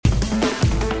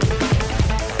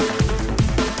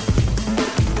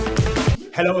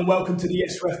Hello and welcome to the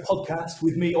YesRef Podcast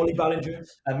with me, Olly Ballinger.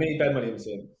 And me, Ben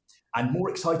Williamson. And more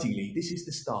excitingly, this is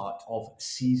the start of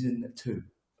season 2.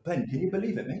 Ben, can you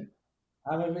believe it, mate?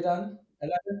 How many have we done?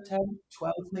 11, 10,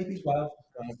 12 maybe? 12?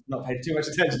 I've not paid too much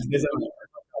attention to this.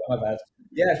 My bad.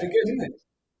 Yeah, it's been good, isn't it?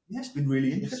 Yeah, it's been really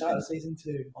The interesting. start of season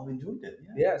 2. I've enjoyed it.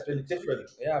 Yeah, it's been different.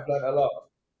 Yeah, I've learned a lot.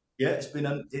 Yeah, it's been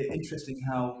interesting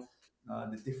how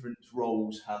the different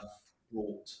roles have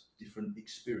brought different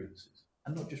experiences.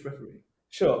 And not just refereeing.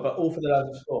 Sure, but all for the love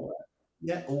of sport, right?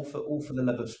 Yeah, all for the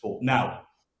love of sport. Now,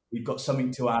 we've got something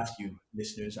to ask you,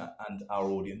 listeners and our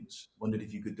audience. Wondered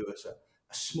if you could do us a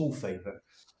small favour,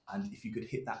 and if you could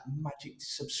hit that magic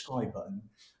subscribe button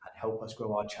and help us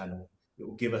grow our channel. It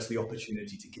will give us the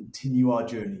opportunity to continue our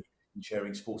journey in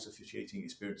sharing sports officiating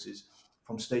experiences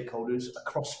from stakeholders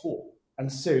across sport.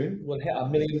 And soon we'll hit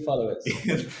 1 million followers.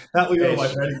 That we will, my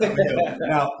friend. That we will.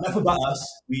 Now, enough about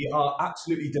us. We are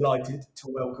absolutely delighted to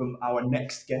welcome our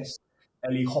next guest,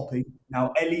 Elle Hopping.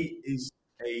 Now, Elle is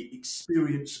an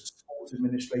experienced sports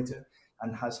administrator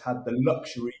and has had the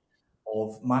luxury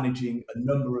of managing a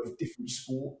number of different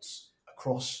sports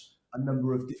across a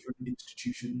number of different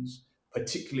institutions,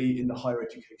 particularly in the higher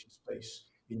education space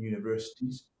in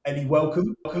universities. Elle,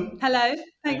 welcome. Hello,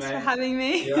 thanks for having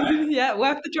me. You all right? Yeah,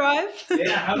 worth the drive.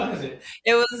 Yeah, how long is it?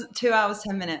 It was 2 hours,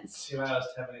 10 minutes. 2 hours,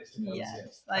 10 minutes to come.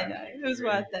 Yes, I know. It was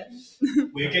worth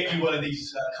it. We'll get you one of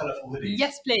these colourful hoodies.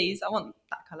 Yes, please. I want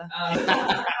that colour.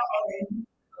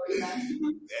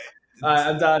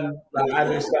 I'm done. I'm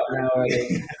going to stop now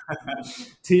already.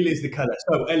 Teal is the colour.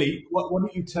 So, Elle, why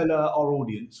don't you tell our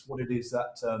audience what it is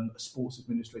that a sports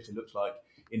administrator looks like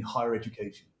in higher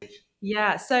education?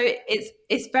 Yeah, so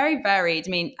it's very varied.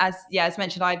 I mean, as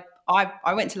mentioned, I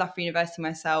went to Loughborough University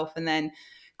myself and then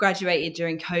graduated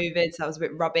during COVID, so that was a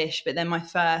bit rubbish. But then my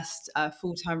first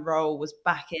full-time role was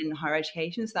back in higher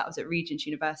education, so that was at Regent's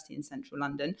University in central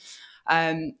London.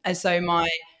 And so my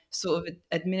sort of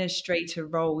administrator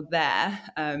role there,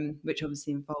 which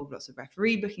obviously involved lots of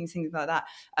referee bookings, things like that,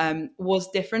 was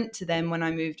different to then when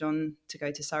I moved on to go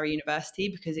to Surrey University,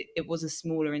 because it was a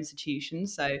smaller institution.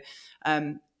 So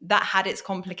that had its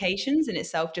complications in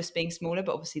itself, just being smaller,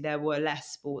 but obviously there were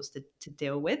less sports to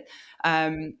deal with.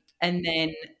 And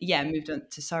then, moved on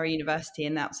to Surrey University,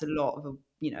 and that was a lot of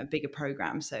a bigger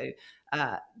program. So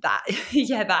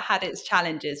that had its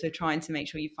challenges. We're trying to make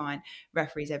sure you find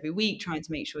referees every week, trying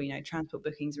to make sure, transport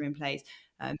bookings are in place,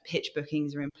 pitch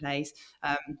bookings are in place.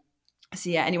 So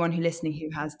anyone who listening who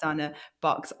has done a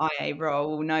Bucks IA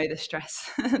role will know the stress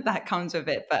that comes with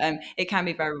it. But it can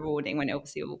be very rewarding when it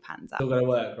obviously all pans out. It's all going to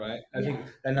work, right? I think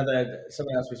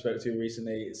someone else we spoke to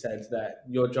recently said that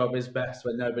your job is best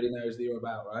when nobody knows that you're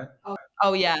about, right?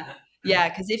 Oh yeah. Yeah,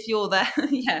 because if you're there,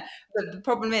 the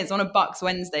problem is on a Bucks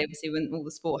Wednesday, obviously when all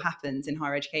the sport happens in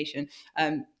higher education,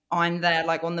 I'm there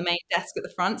like on the main desk at the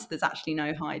front, so there's actually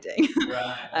no hiding.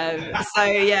 Right. So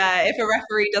if a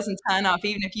referee doesn't turn up,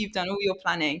 even if you've done all your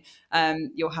planning,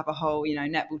 you'll have a whole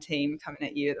netball team coming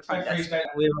at you at the front desk.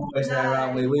 We're always there,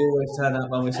 aren't we? We always turn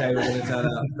up when we say we're going to turn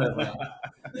up.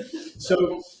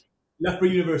 So, Loughborough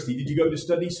University, did you go to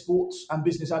study sports and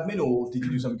business admin, or did you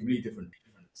do something completely different?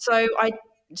 So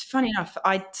funny enough,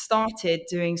 I started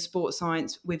doing sports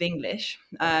science with English.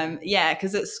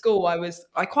 Because at school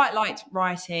I quite liked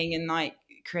writing and like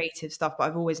creative stuff, but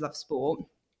I've always loved sport.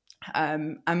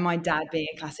 And my dad, being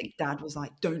a classic dad, was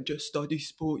like, don't just study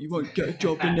sport, you won't get a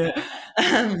job in it.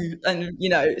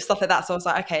 And stuff like that. So I was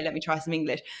like, okay, let me try some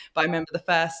English. But I remember the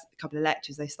first couple of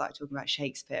lectures, they started talking about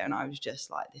Shakespeare, and I was just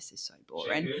like, this is so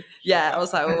boring. Yeah, I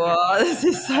was like, whoa, this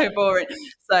is so boring.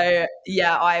 So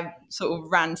I sort of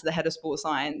ran to the head of sports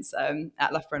science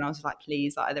at Loughborough, and I was like,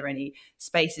 please, are there any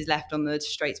spaces left on the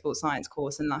straight sports science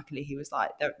course? And luckily he was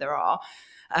like, there are.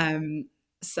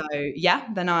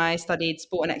 Then I studied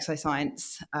sport and exercise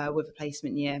science with a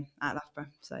placement year at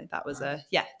Loughborough. So that was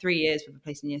 3 years with a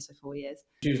placement year, so 4 years.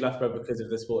 Choose Loughborough because of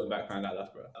the sporting background at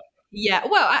Loughborough. Yeah,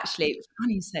 well, actually,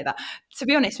 funny you say that. To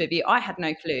be honest with you, I had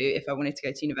no clue if I wanted to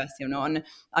go to university or not. And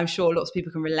I'm sure lots of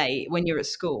people can relate. When you're at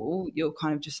school, you're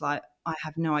kind of just like, I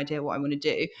have no idea what I want to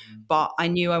do. But I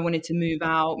knew I wanted to move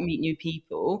out, meet new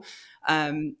people.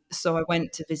 So I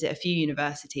went to visit a few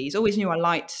universities. Always knew I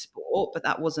liked sport, but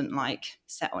that wasn't like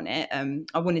set on it.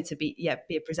 I wanted to be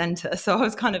a presenter. So I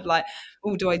was kind of like,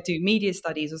 oh, do I do media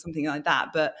studies or something like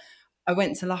that? But I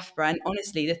went to Loughborough, and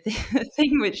honestly, the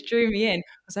thing which drew me in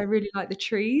was I really like the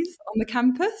trees on the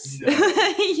campus.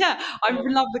 Yeah, I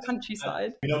love the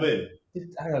countryside. You know what?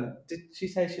 Hang on, did she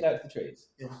say she liked the trees?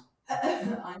 Yeah.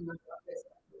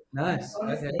 Nice.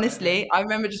 Okay. Honestly, I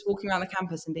remember just walking around the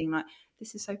campus and being like,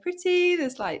 this is so pretty.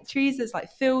 There's like trees, there's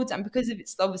like fields. And because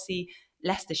it's obviously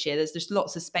Leicestershire, there's just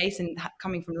lots of space, and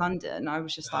coming from London, I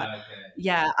was just like,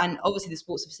 yeah. And obviously the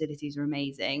sports facilities are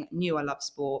amazing. Knew I loved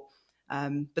sport,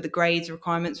 but the grades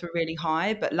requirements were really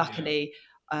high. But luckily,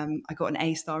 I got an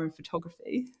A star in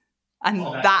photography, and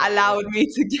that allowed me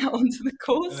to get onto the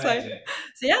course. So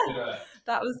yeah,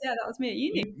 that was me at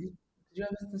uni. Did you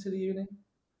ever consider uni?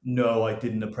 No, I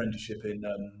did an apprenticeship in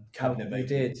cabinet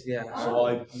making. You did, yeah. So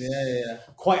I'm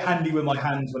quite handy with my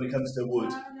hands when it comes to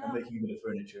wood and making a bit of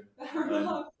furniture.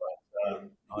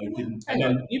 I didn't. Hang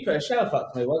on, you put a shelf up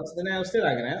for me once, the nail's still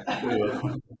hanging out.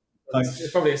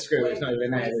 It's probably a screw. It's not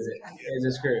even a nail, is it? It's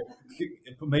a screw.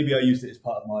 Maybe I used it as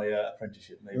part of my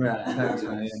apprenticeship. Maybe. Right. That's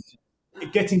right.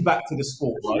 Getting back to the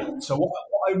sport, right? So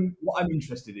what I'm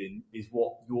interested in is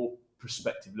what your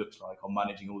perspective looks like on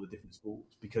managing all the different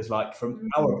sports, because like from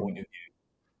our point of view,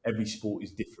 every sport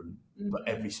is different, but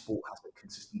every sport has a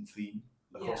consistent theme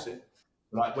across it.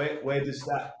 Like where does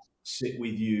that sit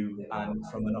with you, and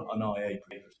from an IA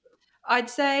perspective? I'd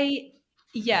say,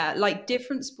 yeah, like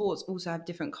different sports also have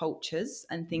different cultures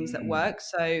and things that work.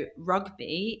 So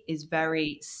rugby is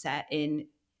very set in,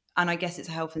 and I guess it's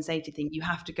a health and safety thing. You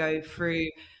have to go through,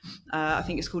 I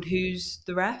think it's called Who's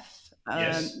the Ref?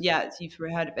 Yes. Yeah, you've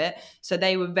heard of it. So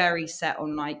they were very set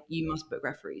on like, you must book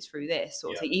referees through this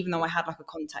sort of thing. Even though I had like a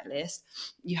contact list,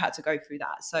 you had to go through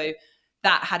that. So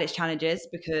that had its challenges,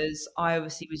 because I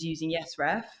obviously was using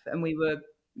YesRef, and we were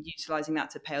utilising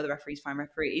that to pay all the referees, find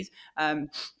referees. And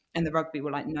the rugby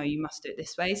were like, no, you must do it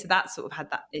this way. So that sort of had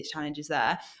its challenges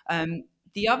there.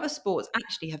 The other sports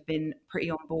actually have been pretty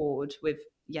on board with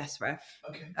YesRef,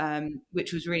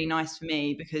 which was really nice for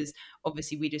me, because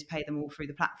obviously we just pay them all through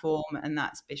the platform, and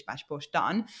that's bish bash bosh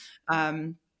done.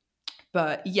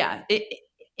 But yeah,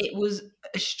 it was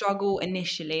a struggle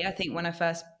initially. I think when I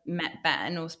first met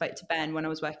Ben, or spoke to Ben when I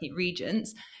was working at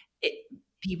Regents,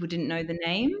 people didn't know the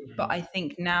name. But I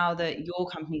think now that your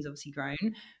company's obviously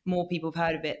grown, more people have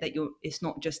heard of it, that it's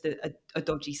not just a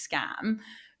dodgy scam.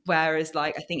 Whereas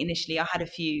like, I think initially I had a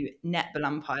few netball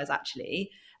umpires actually,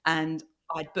 and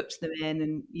I'd booked them in,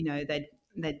 and you know,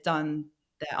 they'd done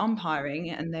their umpiring,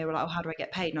 and they were like, oh, how do I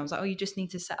get paid? And I was like, oh, you just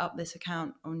need to set up this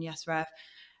account on YesRef.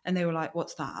 And they were like,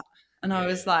 what's that? And I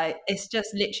was like, it's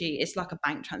just literally, it's like a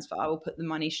bank transfer. I will put the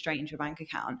money straight into a bank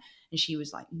account. And she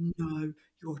was like, no,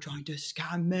 you're trying to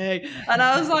scam me. And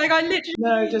I was like, I literally...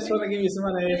 No, just want to give you some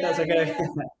money, if that's okay.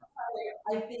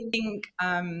 I think,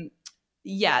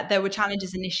 there were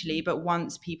challenges initially, but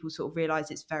once people sort of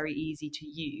realised it's very easy to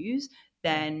use,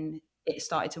 then it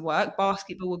started to work.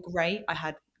 Basketball were great. I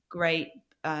had great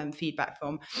feedback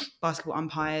from basketball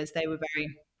umpires. They were very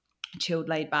chilled,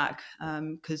 laid back,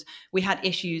 because we had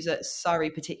issues at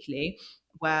Surrey particularly,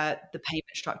 where the payment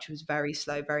structure was very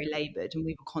slow, very laboured, and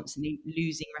we were constantly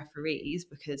losing referees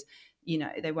because, you know,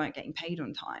 they weren't getting paid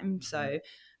on time. So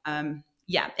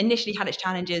initially had its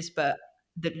challenges, but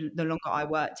the longer I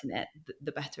worked in it,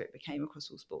 the better it became across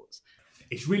all sports.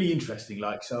 It's really interesting.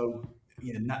 Like, so,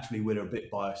 you know, naturally we're a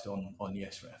bit biased on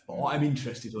YesRef, but what I'm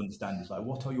interested to understand is like,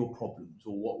 what are your problems,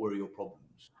 or what were your problems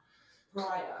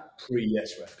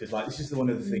pre-YesRef? Because like, this is one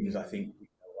of the things I think,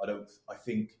 I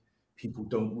think people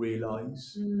don't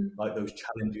realise, like those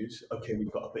challenges. Okay,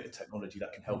 we've got a bit of technology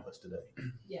that can help us today.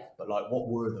 But like, what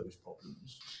were those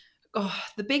problems?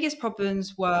 The biggest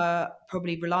problems were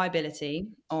probably reliability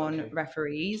on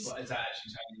referees. What is that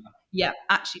actually turning up? Yeah,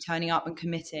 actually turning up and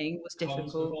committing was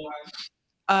difficult.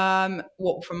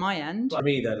 What from my end? For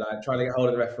me, though, like trying to get hold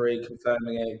of the referee,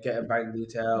 confirming it, getting bank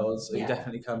details. Are you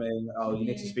definitely coming? Oh, you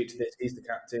need to speak to this. He's the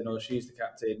captain, or she's the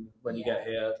captain when you get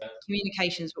here.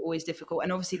 Communications were always difficult,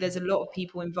 and obviously there's a lot of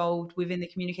people involved within the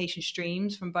communication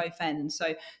streams from both ends.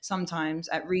 So sometimes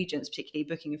at Regents, particularly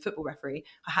booking a football referee,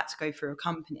 I had to go through a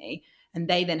company, and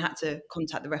they then had to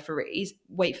contact the referees,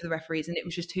 wait for the referees, and it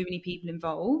was just too many people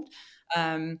involved.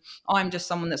 I'm just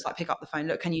someone that's like, pick up the phone,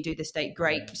 look, can you do this date?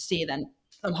 Great, see you then.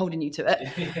 I'm holding you to it.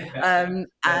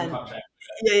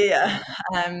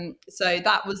 So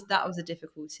that was a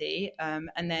difficulty.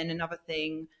 And then another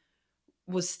thing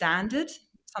was standard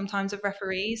sometimes of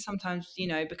referees. Sometimes, you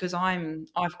know, because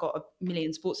I've got a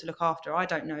million sports to look after, I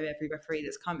don't know every referee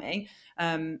that's coming.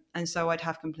 And so I'd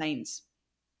have complaints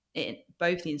in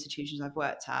both the institutions I've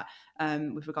worked at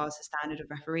with regards to standard of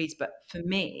referees. But for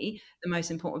me, the most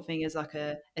important thing as like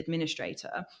a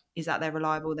administrator is that they're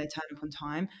reliable, they turn up on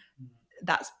time.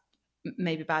 That's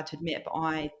maybe bad to admit, but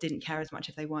I didn't care as much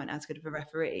if they weren't as good of a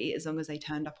referee, as long as they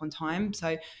turned up on time.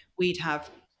 So we'd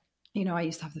have, you know, I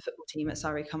used to have the football team at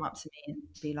Surrey come up to me and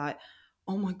be like,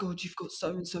 oh my God, you've got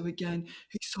so-and-so again.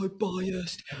 He's so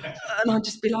biased. And I'd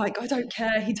just be like, I don't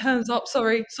care. He turns up.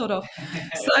 Sorry, sod off.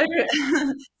 So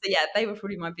yeah, they were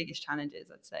probably my biggest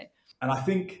challenges, I'd say. And I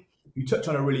think You touched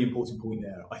on a really important point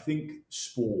there. I think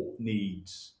sport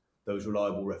needs those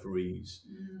reliable referees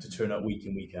to turn up week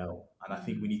in, week out. And I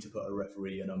think we need to put a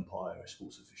referee, an umpire, a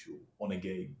sports official on a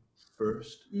game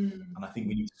first. And I think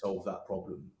we need to solve that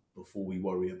problem before we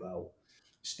worry about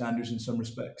standards in some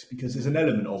respects, because there's an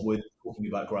element of, we're talking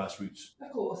about grassroots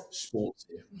sports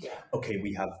here. Yeah. Okay,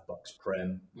 we have Bucks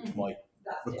Prem, which might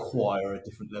require a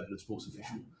different level of sports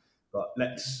official. But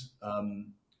let's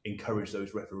encourage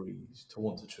those referees to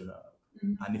want to turn up.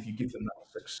 And if you give them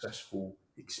that successful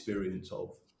experience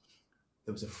of,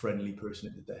 there was a friendly person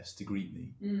at the desk to greet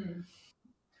me.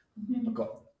 I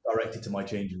got directed to my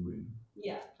changing room.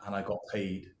 Yeah. And I got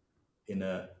paid in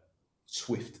a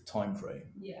swift time frame.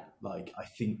 Yeah. Like, I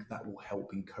think that will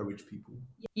help encourage people.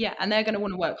 Yeah, and they're going to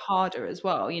want to work harder as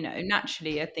well.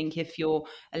 Naturally, I think if you're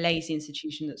a lazy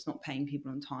institution that's not paying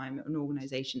people on time, an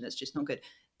organisation that's just not good,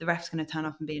 the ref's going to turn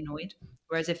up and be annoyed.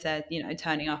 Whereas if they're,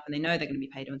 turning up and they know they're going to be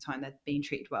paid on time, they're being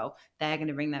treated well, they're going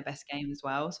to bring their best game as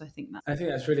well. So I think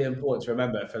that's really important to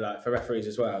remember for referees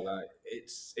as well. Like,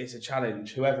 it's a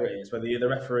challenge, whoever it is, whether you're the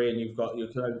referee and you've got your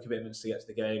own commitments to get to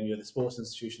the game, you're the sports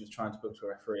institution that's trying to book to a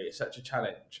referee. It's such a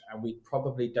challenge, and we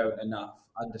probably don't enough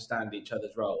understand each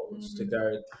other's roles to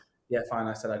go, yeah, fine,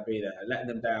 I said I'd be there. Letting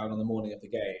them down on the morning of the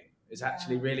game is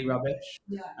actually really rubbish.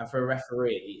 Yeah. And for a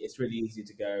referee, it's really easy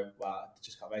to go, well, I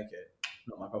just can't make it.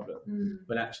 Not my problem.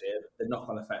 But actually, the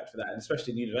knock-on effect for that, and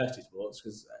especially in university sports,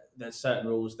 because there's certain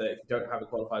rules that if you don't have a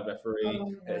qualified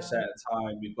referee at a certain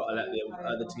time, you've got to let the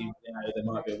other team know there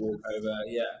might be a walkover.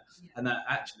 And that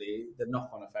actually, the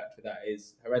knock-on effect for that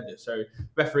is horrendous. So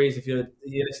referees, if you're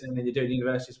listening and you're doing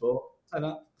university sport, turn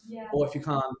up. Yeah. Or if you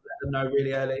can't, let them know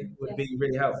really early, would be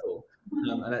really helpful.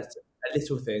 And that's a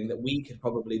little thing that we could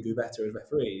probably do better as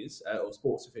referees or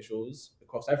sports officials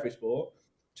across every sport.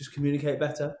 Just communicate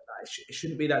better. It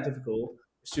shouldn't be that difficult.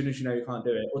 As soon as you know you can't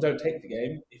do it, or don't take the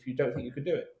game if you don't think you could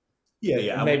do it.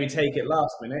 Yeah. And maybe take it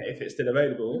last minute if it's still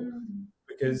available,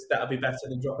 because that'll be better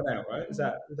than dropping out, right? Is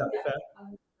that fair?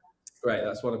 Great.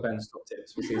 That's one of Ben's top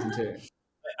tips for season 2.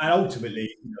 And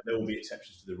ultimately, there will be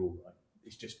exceptions to the rule, right?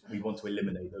 It's just we want to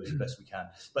eliminate those as best we can.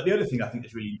 But the other thing I think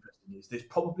that's really interesting is there's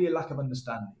probably a lack of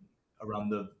understanding around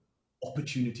the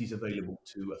opportunities available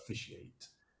to officiate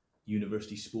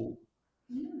university sport.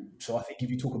 So I think if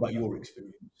you talk about your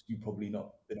experience, you've probably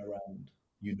not been around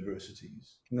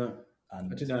universities. No,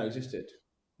 and I didn't know it existed.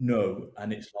 No,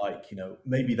 and it's like,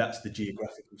 maybe that's the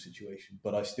geographical situation,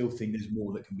 but I still think there's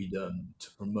more that can be done to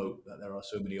promote that there are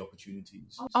so many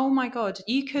opportunities. Oh my God,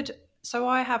 you could. So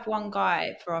I have one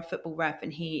guy for our football rep,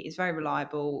 and he is very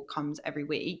reliable, comes every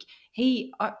week.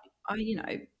 We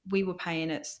were paying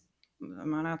it.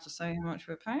 Am I allowed to say how much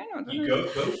we were paying? You go.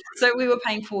 So we were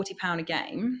paying £40 a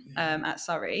game at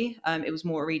Surrey. It was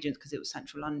more Regents because it was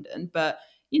central London, but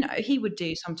he would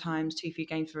do sometimes 2-3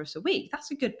 games for us a week. That's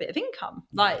a good bit of income.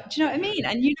 Like, do you know what I mean?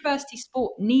 And university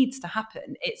sport needs to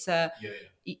happen. It's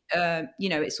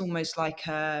it's almost like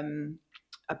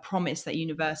a promise that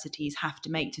universities have to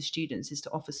make to students is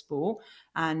to offer sport.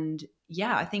 And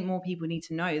I think more people need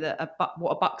to know that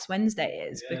what a Bucks Wednesday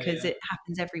is, because it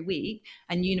happens every week,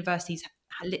 and universities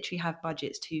literally have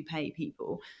budgets to pay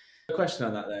people. A question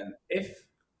on that then: if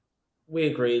we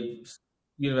agreed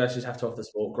universities have to offer the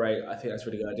sport, great. I think that's a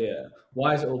really good idea.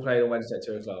 Why is it all played on Wednesday at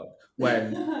 2:00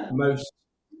 when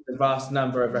the vast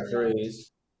number of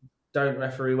referees don't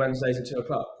referee Wednesdays at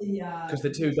 2:00? Yeah. Because the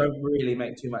two don't really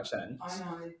make too much sense. I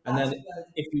know. And then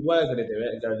if we were going to do it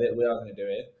and go, we are going to do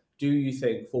it, do you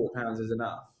think £4 is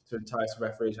enough to entice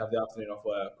referees to have the afternoon off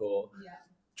work, or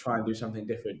try and do something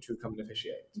different to come and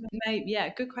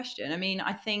officiate? Good question. I mean,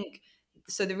 I think,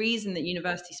 so the reason that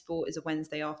university sport is a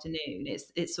Wednesday afternoon,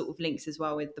 it sort of links as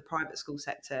well with the private school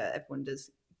sector. Everyone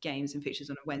does games and fixtures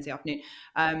on a Wednesday afternoon.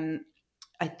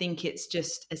 I think it's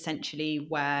just essentially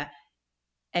where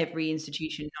every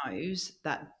institution knows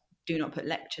that do not put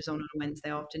lectures on a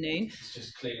Wednesday afternoon. It's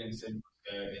just clean and simple.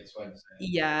 It's Wednesday.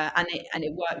 Yeah, and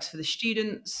it works for the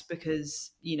students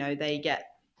because they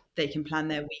can plan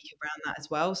their week around that as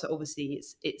well. So obviously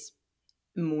it's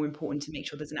more important to make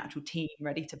sure there's an actual team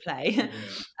ready to play.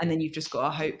 And then you've just got to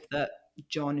hope that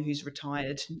John, who's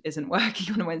retired, isn't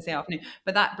working on a Wednesday afternoon.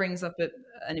 But that brings up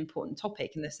an important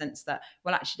topic in the sense that,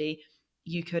 well, actually,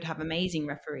 you could have amazing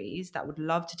referees that would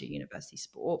love to do university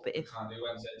sport, but if can't do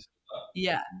Wednesdays.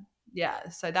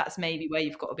 So that's maybe where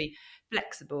you've got to be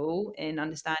flexible in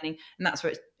understanding, and that's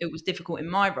where it was difficult in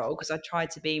my role, because I tried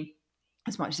to be,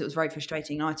 as much as it was very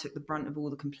frustrating, I took the brunt of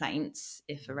all the complaints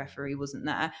if a referee wasn't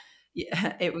there.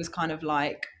 It was kind of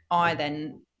like I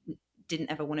then didn't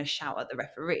ever want to shout at the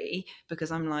referee,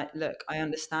 because I'm like, look, I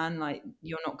understand, like,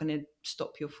 you're not going to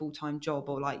stop your full-time job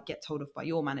or like get told off by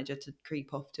your manager to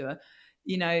creep off to a,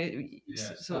 you know,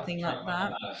 sort of thing like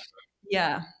that.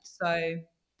 Yeah.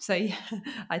 So yeah,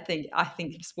 I think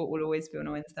sport will always be on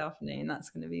a Wednesday afternoon. That's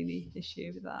going to be the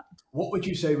issue with that. What would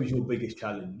you say was your biggest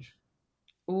challenge?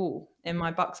 Oh, in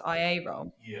my Bucks IA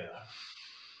role. Yeah.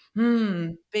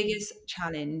 Biggest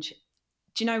challenge.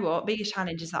 Do you know what? Biggest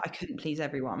challenge is that I couldn't please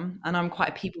everyone, and I'm quite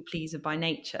a people pleaser by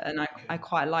nature, and I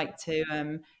quite like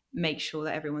to make sure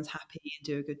that everyone's happy and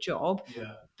do a good job.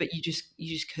 Yeah. But you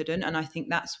just couldn't, and I think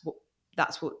that's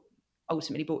what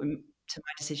ultimately brought me to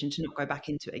my decision to not go back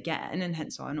into it again, and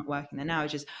hence why I'm not working there now.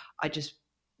 I just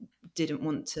didn't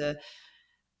want to.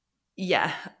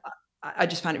 Yeah, I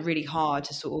just found it really hard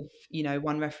to sort of, you know,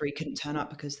 one referee couldn't turn up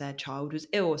because their child was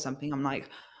ill or something. I'm like,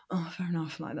 oh, fair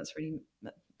enough. Like, that's really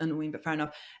annoying, but fair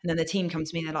enough. And then the team comes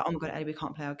to me, they're like, oh my God, Ellie, we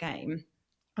can't play our game.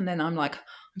 And then I'm like,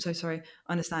 I'm so sorry,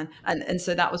 I understand. And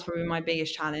so that was probably my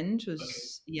biggest challenge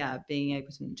was, being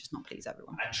able to just not please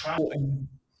everyone. And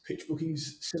pitch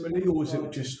bookings similarly, or was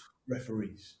it just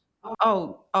referees?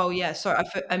 Oh yeah, sorry.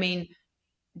 I mean,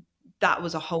 that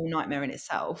was a whole nightmare in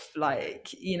itself.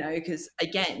 Like, you know, because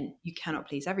again, you cannot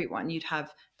please everyone. You'd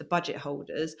have the budget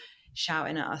holders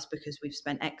shouting at us because we've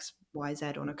spent X, Y,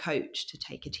 Z on a coach to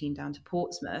take a team down to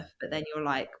Portsmouth. But then you're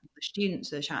like, the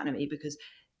students are shouting at me because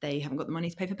they haven't got the money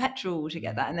to pay for petrol to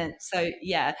get that. And then, so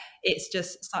yeah, it's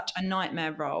just such a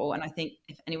nightmare role. And I think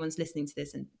if anyone's listening to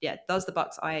this and does the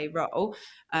Bucks IA role,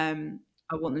 I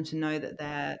want them to know that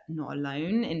they're not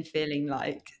alone in feeling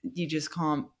like you just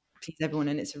can't please everyone,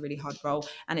 and it's a really hard role,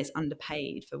 and it's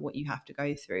underpaid for what you have to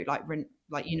go through,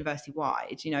 like university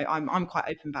wide. You know, I'm quite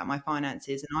open about my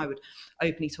finances, and I would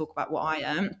openly talk about what I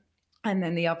earn, and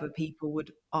then the other people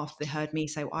would, after they heard me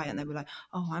say what I earn, they were like,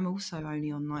 oh, I'm also only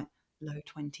on like low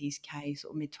 20s,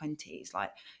 sort of mid 20s,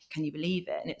 like, can you believe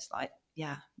it? And it's like,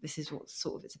 yeah, this is what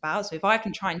sort of it's about. So if I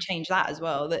can try and change that as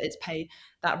well, that it's paid,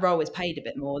 that role is paid a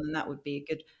bit more, then that would be a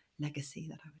good legacy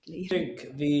that I would leave. I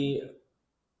think the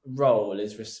role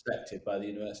is respected by the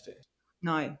university.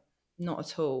 No, not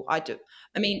at all. I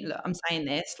mean, look, I'm saying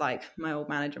this, like, my old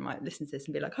manager might listen to this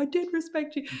and be like, I did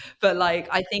respect you. But like,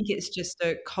 I think it's just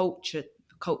a culture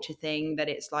thing, that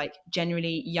it's like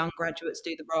generally young graduates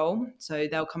do the role. So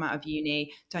they'll come out of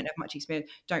uni, don't have much experience,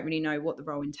 don't really know what the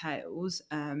role entails.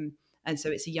 And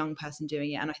so it's a young person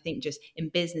doing it. And I think just in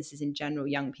businesses in general,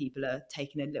 young people are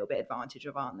taking a little bit advantage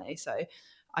of, aren't they? So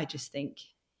I just think,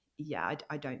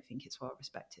 I don't think it's well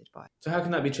respected by. So how can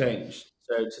that be changed?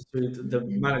 So to the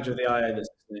manager of the IA that's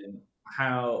listening,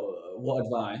 what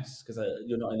advice, because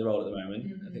you're not in the role at the moment,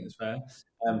 I think it's fair,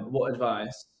 what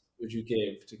advice would you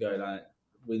give to go like,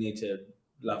 we need to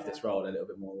love this role a little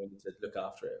bit more, we need to look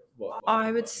after it?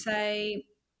 I would say,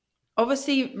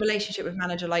 obviously, relationship with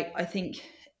manager, like, I think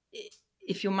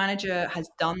if your manager has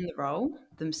done the role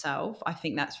themselves, I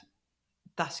think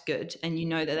that's good, and you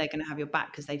know that they're going to have your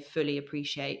back because they fully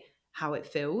appreciate how it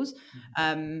feels.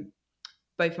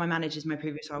 Both my managers, my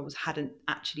previous roles, hadn't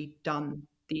actually done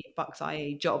the Bucks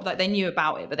IA job. Like, they knew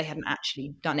about it, but they hadn't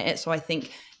actually done it. So I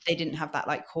think they didn't have that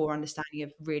like core understanding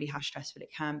of really how stressful it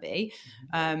can be.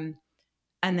 And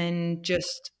then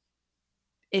just,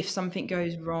 if something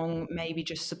goes wrong, maybe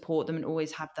just support them and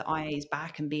always have the IAs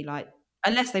back and be like,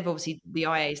 unless they've obviously, the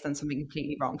IA's done something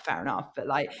completely wrong, fair enough. But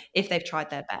like, if they've tried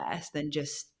their best, then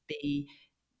just be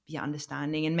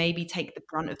understanding, and maybe take the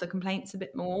brunt of the complaints a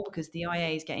bit more, because the IA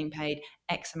is getting paid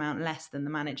X amount less than the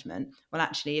management. Well,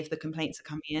 actually, if the complaints are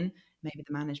coming in, maybe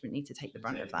the management need to take the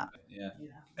brunt of that. Yeah.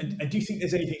 And do you think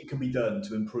there's anything that can be done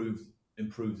to improve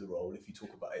the role, if you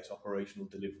talk about its operational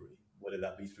delivery, whether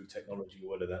that be through technology or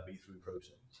whether that be through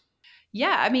process?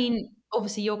 Yeah, I mean,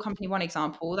 obviously your company, one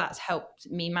example, that's helped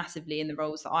me massively in the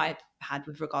roles that I've had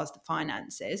with regards to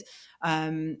finances.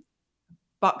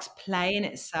 Bucks Play in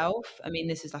itself, I mean,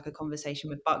 this is like a conversation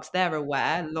with Bucks. They're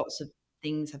aware. Lots of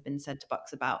things have been said to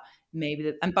Bucks about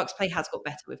and Bucks Play has got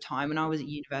better with time. When I was at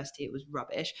university, it was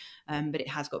rubbish, but it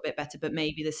has got a bit better. But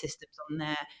maybe the systems on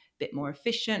there a bit more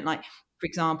efficient. Like, for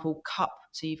example, cup.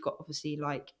 So you've got obviously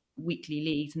like weekly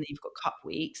leagues, and then you've got cup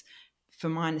weeks.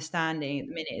 From my understanding, at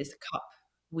the minute, is the cup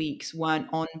weeks weren't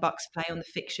on Bucks Play on the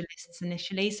fixture lists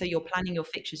initially. So you're planning your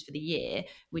fixtures for the year.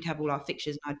 We'd have all our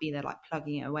fixtures, and I'd be there like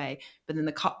plugging it away. But then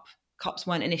the cups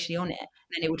weren't initially on it.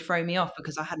 And then it would throw me off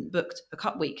because I hadn't booked a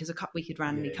cup week, because a cup week had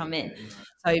randomly come in.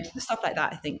 So stuff like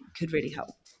that, I think, could really help.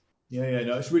 No,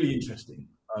 it's really interesting.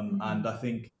 And I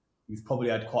think we've probably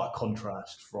had quite a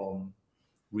contrast from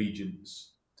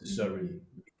regions to Surrey,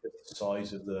 because the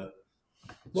size of the...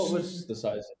 What was the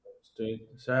size of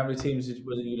So how many teams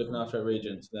were you looking after at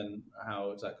Regents? Then how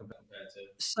was that compared to?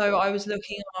 So I was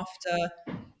looking after.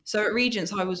 So at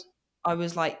Regents, I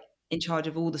was like in charge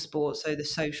of all the sports, so the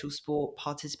social sport,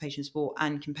 participation sport,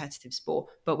 and competitive sport.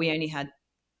 But we only had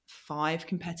 5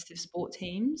 competitive sport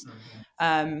teams,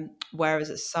 whereas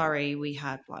at Surrey we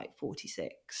had like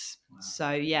 46. Wow.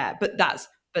 So yeah, but that's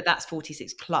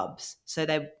 46 clubs. So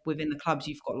they're within the clubs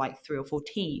you've got like 3 or 4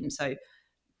 teams. So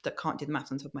that can't do the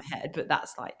maths on top of my head, but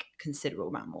that's like considerable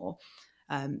amount more.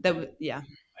 There were, yeah.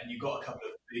 And you got a couple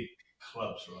of big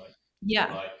clubs, right?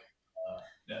 Yeah. Like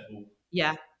netball.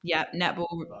 Yeah.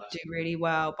 Netball do really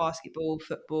well. Basketball,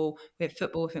 football. We had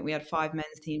football. I think we had 5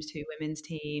 men's teams, 2 women's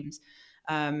teams.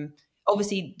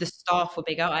 Obviously, the staff were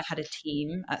bigger. I had a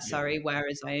team at Surrey,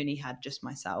 whereas I only had just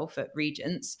myself at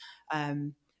Regents.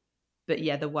 But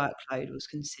yeah, the workload was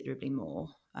considerably more,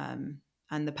 and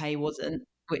the pay wasn't,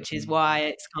 which is why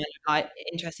it's kind of like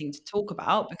interesting to talk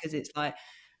about, because it's like,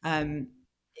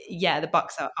 the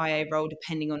bucks at IA role,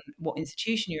 depending on what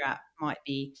institution you're at, might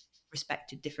be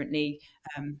respected differently.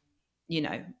 You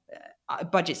know,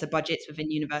 budgets are budgets within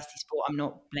university sport. I'm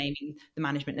not blaming the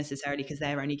management necessarily, because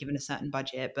they're only given a certain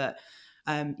budget, but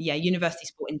university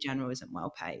sport in general isn't well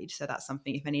paid. So that's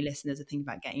something, if any listeners are thinking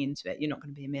about getting into it, you're not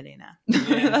going to be a millionaire.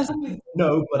 Yeah.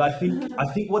 No, but I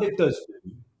think what it does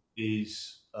do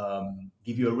is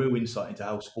give you a real insight into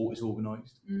how sport is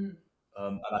organised. And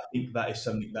I think that is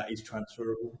something that is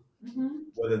transferable.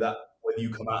 Whether you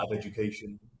come out of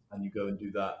education and you go and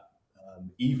do that,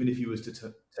 even if you was to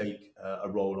take a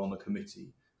role on a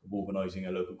committee of organising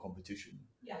a local competition,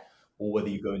 or whether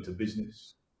you go into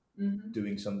business,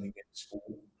 doing something in sport,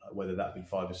 whether that be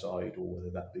five-a-side or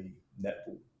whether that be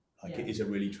netball, it is a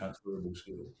really transferable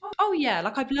skill. Oh yeah,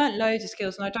 like I've learnt loads of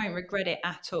skills and I don't regret it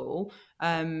at all.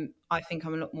 I think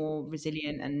I'm a lot more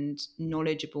resilient and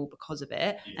knowledgeable because of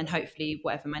it, and hopefully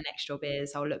whatever my next job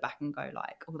is, I'll look back and go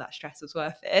like, oh, that stress was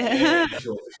worth it.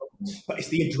 Sure. But it's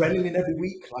the adrenaline every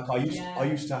week. Like I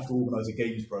used to have to organise a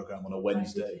games program on a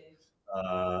Wednesday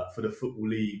for the Football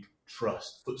League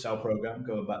Trust futsal program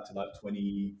going back to like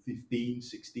 2015,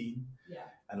 16.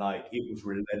 And it was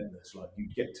relentless. Like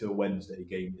you'd get to a Wednesday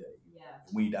game day,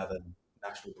 we'd have a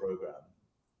national program,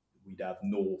 we'd have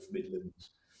North,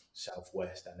 Midlands,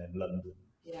 Southwest, and then London.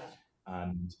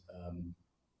 And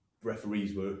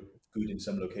referees were good in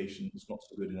some locations, not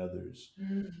so good in others.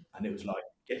 And it was like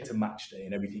get to match day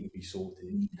and everything would be sorted.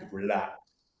 You could relax,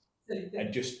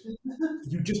 and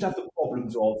you just have the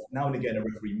problems of now and again a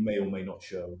referee may or may not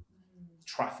show,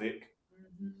 traffic,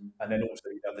 and then also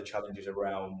you have the challenges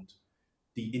around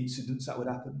the incidents that would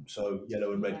happen. So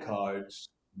yellow and red cards,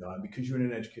 and because you're in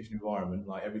an education environment,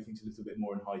 like everything's a little bit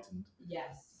more heightened.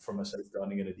 From a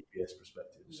safeguarding and a DPS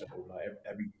perspective. So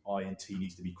every I and T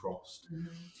needs to be crossed.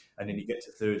 And then you get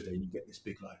to Thursday and you get this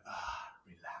big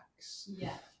relax.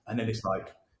 And then it's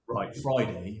like, right,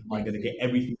 Friday, I'm going to get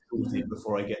everything sorted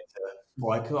before I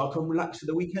can relax for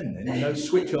the weekend then,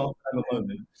 switch off, have a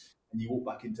moment. And you walk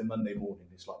back into Monday morning,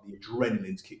 it's like the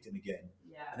adrenaline's kicked in again.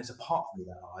 And there's a part of me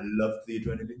that I loved the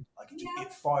adrenaline.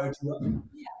 It fired you up.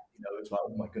 It's like,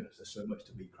 oh my goodness, there's so much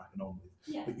to be cracking on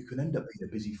with. But you can end up being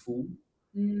a busy fool.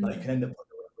 Like you can end up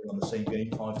putting on the same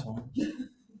game 5 times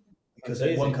because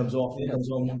one comes off, one comes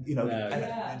on.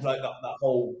 And like that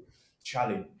whole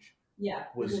challenge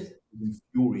was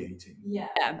infuriating.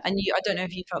 And I don't know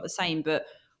if you felt the same, but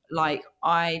like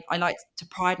I like to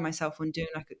pride myself on doing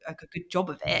like a good job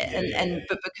of it,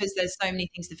 but because there's so many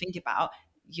things to think about,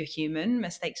 you're human,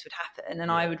 mistakes would happen, and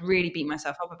I would really beat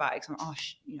myself up about it because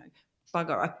I'm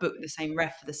bugger, I've booked the same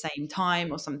ref for the same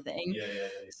time or something.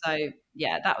 So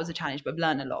that was a challenge, but I've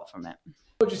learned a lot from it.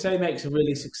 What would you say makes a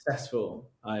really successful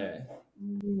IA?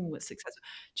 Successful.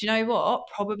 Do you know what?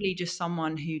 Probably just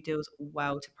someone who deals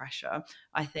well to pressure.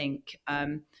 I think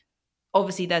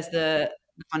obviously there's the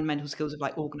fundamental skills of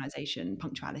like organisation,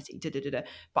 punctuality,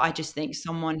 but I just think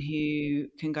someone who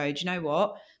can go, do you know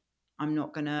what?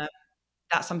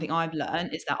 That's something I've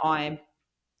learned, is that I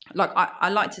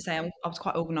like to say I was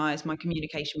quite organised, my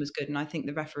communication was good, and I think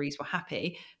the referees were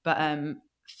happy. But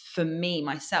for me,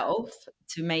 myself,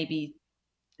 to maybe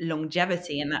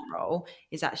longevity in that role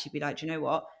is actually be like, do you know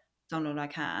what? Done all I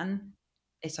can.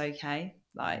 It's okay.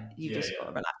 Like you just got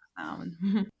to relax now.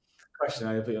 Question,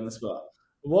 I'm going to put you on the spot.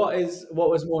 What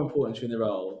was more important to you in the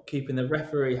role? Keeping the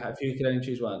referee happy, if you could only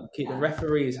choose one, keep the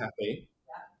referees happy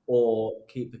or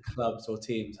keep the clubs or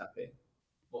teams happy?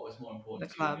 What was more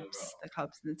important to you in your role? The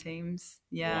clubs and the teams.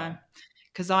 Yeah.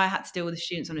 Because I had to deal with the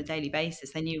students on a daily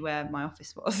basis. They knew where my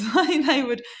office was. They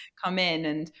would come in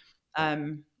and,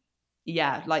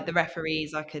 like the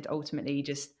referees, I could ultimately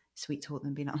just sweet talk them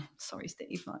and be like, oh, sorry,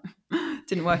 Steve, like,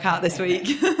 didn't work out this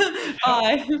week.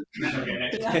 Bye.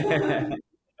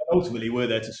 Ultimately, we're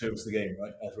there to service the game,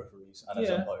 right, as referees and as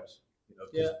Yeah. umpires. You know,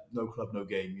 'cause no club, no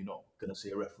game. You're not going to see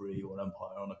a referee or an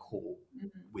umpire on a court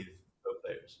with no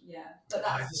players. Yeah, but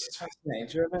This is fascinating.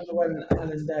 Do you remember when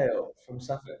Alan Dale from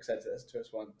Suffolk said this to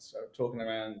us once, talking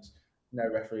around no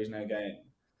referees, no game?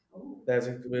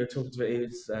 We were talking to he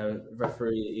was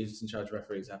referee. He was in charge of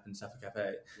referees up in Suffolk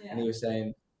FA, and he was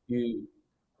saying you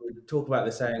would talk about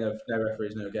the saying of no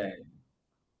referees, no game,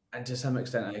 and to some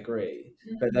extent I agree.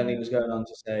 But then he was going on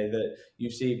to say that you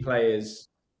see players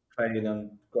playing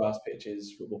on grass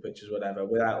pitches, football pitches, whatever,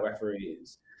 without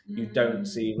referees. You don't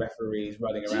see referees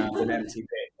running around an empty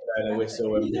pitch, blowing a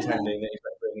whistle and pretending that he's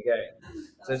refereeing a game.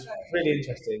 So it's really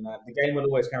interesting. The game will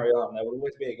always carry on. There will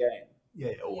always be a game.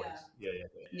 Yeah, always.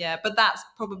 Yeah. But that's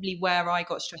probably where I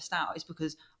got stressed out, is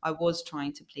because I was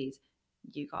trying to please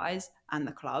you guys and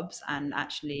the clubs, and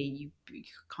actually you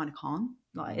kind of can't.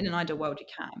 Like, in an ideal world you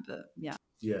can, but yeah.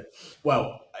 Yeah.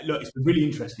 Well, look, it's been really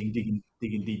interesting digging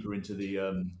deeper into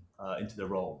the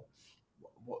role.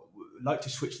 I'd like to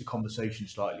switch the conversation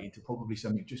slightly into probably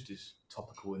something just as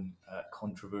topical and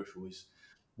controversial as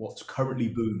what's currently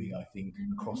booming, I think,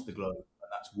 across the globe,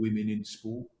 and that's women in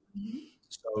sport.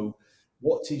 So,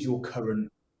 what is your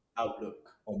current outlook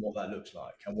on what that looks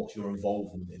like, and what's your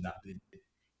involvement in that?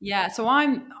 Yeah, so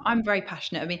I'm very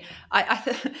passionate. I mean,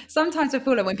 sometimes I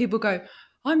feel like when people go,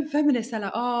 I'm a feminist, they're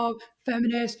like, oh,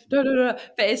 feminist, da, da, da.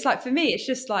 But it's like, for me, it's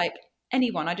just like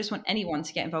anyone. I just want anyone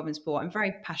to get involved in sport. I'm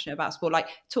very passionate about sport. Like,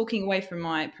 talking away from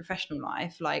my professional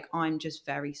life, like, I'm just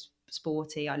very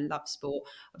sporty. I love sport.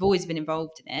 I've always been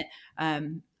involved in it.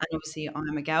 And obviously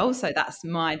I'm a girl, so that's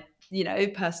my,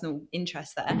 personal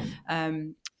interest there.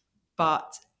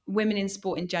 But women in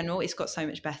sport in general, it's got so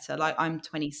much better. Like, I'm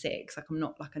 26, like, I'm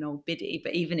not like an old biddy,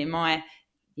 but even in my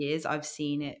years, I've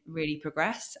seen it really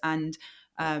progress. And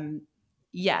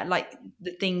like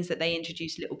the things that they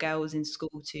introduce little girls in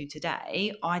school to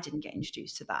today, I didn't get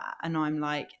introduced to that. And I'm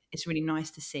like, it's really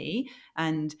nice to see.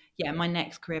 And yeah, my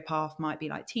next career path might be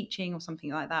like teaching or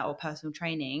something like that, or personal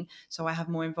training. So I have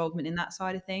more involvement in that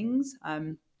side of things.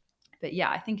 But yeah,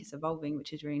 I think it's evolving,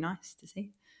 which is really nice to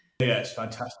see. Yeah, it's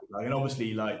fantastic. Like, and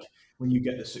obviously, like, when you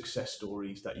get the success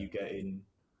stories that you get in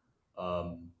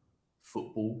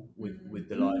football with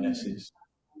the Lionesses,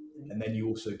 and then you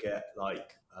also get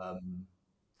like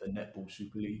the Netball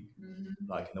Super League,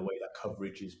 like, in the way that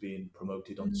coverage is being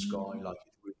promoted on Sky, like,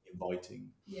 it's really inviting.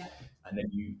 Yeah. And then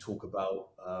you talk about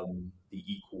the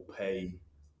equal pay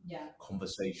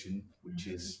conversation, which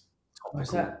is topical.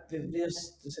 Was that the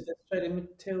Australian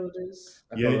Matildas?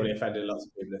 I've probably offended lots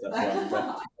of people if that's wrong, but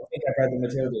I think I've read the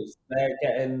Matildas. They're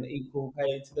getting equal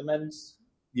pay to the men's.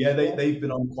 Yeah, they've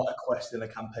been on quite a quest and a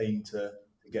campaign to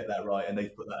get that right, and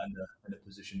they've put that in a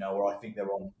position now where I think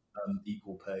they're on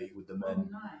equal pay with the men. Oh,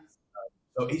 nice.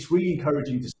 So it's really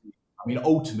encouraging to see. I mean,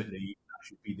 ultimately, that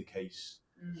should be the case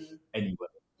anyway.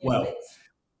 Yeah, well,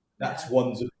 that's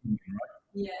one's opinion, right?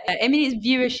 Yeah, I mean, it's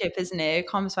viewership, isn't it? It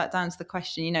comes back down to the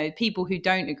question, people who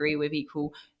don't agree with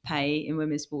equal pay in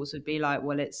women's sports would be like,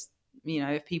 well, it's,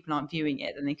 if people aren't viewing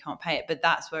it, then they can't pay it. But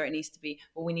that's where it needs to be.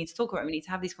 Well, we need to talk about it. We need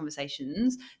to have these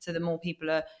conversations so that more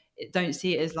people don't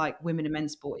see it as like women and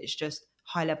men's sport. It's just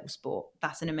high level sport.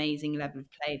 That's an amazing level of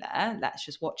play there. Let's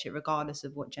just watch it regardless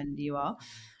of what gender you are.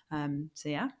 So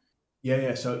yeah.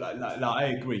 Yeah. So like, I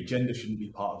agree. Gender shouldn't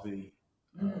be part of the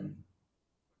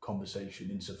conversation,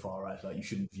 insofar as like you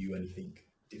shouldn't view anything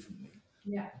differently.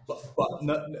 Yeah. But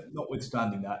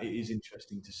notwithstanding that, it is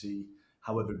interesting to see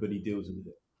how everybody deals with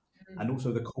it, and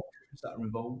also the cultures that are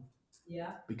involved.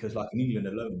 Yeah. Because like in England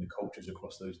alone, the cultures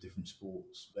across those different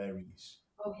sports varies.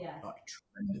 Oh yeah. Like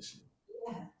tremendously.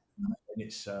 Yeah.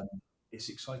 And it's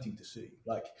exciting to see.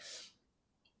 Like,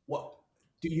 what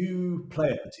do you play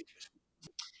a particular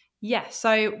sport? Yeah,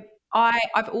 so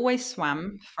I've always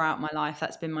swam throughout my life.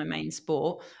 That's been my main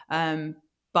sport.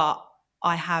 But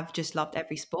I have just loved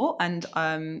every sport, and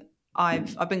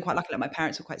I've been quite lucky. Like, my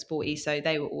parents were quite sporty, so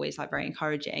they were always like very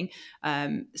encouraging.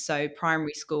 So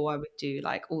primary school, I would do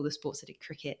like all the sports. I did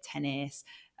cricket, tennis,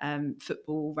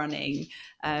 football, running,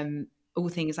 all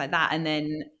things like that. And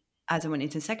then as I went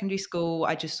into secondary school,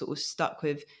 I just sort of stuck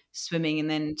with swimming, and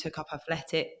then took up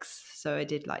athletics. So I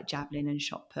did like javelin and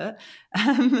shot put,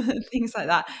 things like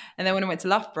that. And then when I went to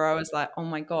Loughborough, I was like, oh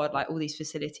my God, like all these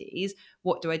facilities,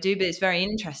 what do I do? But it's very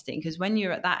interesting because when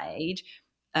you're at that age,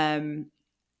 and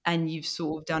you've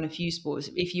sort of done a few sports,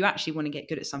 if you actually want to get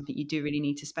good at something, you do really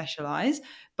need to specialize.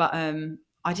 But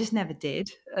I just never did.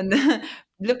 And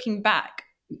looking back,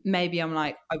 maybe I'm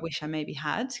like, I wish I maybe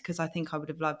had, because I think I would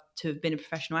have loved to have been a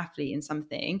professional athlete in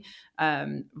something,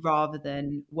 rather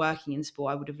than working in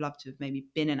sport. I would have loved to have maybe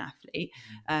been an athlete.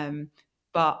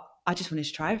 But I just wanted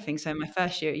to try everything. So my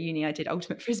first year at uni, I did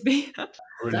ultimate frisbee.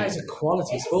 That is a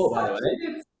quality sport, by the way.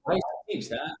 I used to teach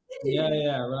that. Yeah. When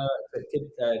I worked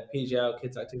at PGL,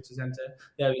 Kids Activity Centre.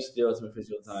 Yeah, we used to do ultimate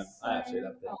frisbee all the time. I absolutely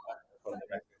loved it. One of the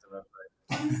best things I've ever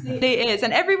played. It is,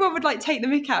 and everyone would like take the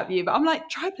mick out of you, but I'm like,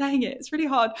 try playing it, it's really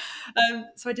hard.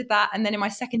 So I did that, and then in my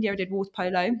second year I did water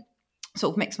polo,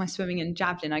 sort of mixed my swimming and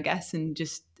javelin, I guess, and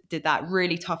just did that.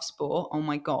 Really tough sport. Oh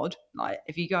my god, like,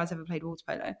 if you guys ever played water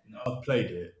polo? No, I've played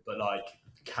it, but like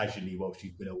casually while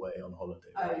she's been away on holiday.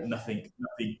 Like, nothing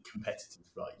competitive.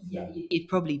 Like, you'd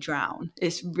probably drown.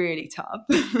 It's really tough.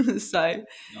 So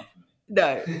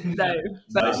no. But it's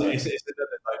another dimension.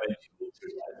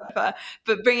 But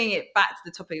bringing it back to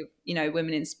the topic of,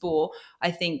 women in sport,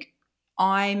 I think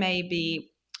I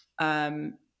maybe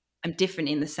am different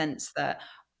in the sense that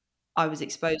I was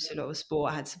exposed to a lot of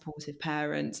sport. I had supportive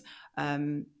parents.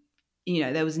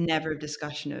 There was never a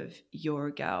discussion of, you're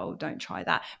a girl, don't try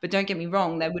that. But don't get me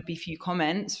wrong, there would be few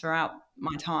comments throughout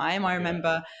my time. I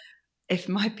remember, if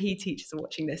my PE teachers are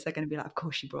watching this, they're going to be like, of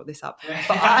course you brought this up.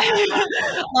 But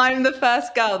I'm the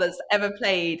first girl that's ever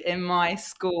played in my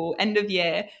school end of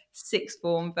year sixth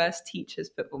form versus teachers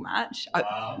football match.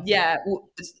 Wow.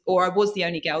 Or I was the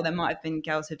only girl. There might have been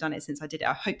girls who've done it since I did it.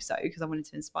 I hope so, because I wanted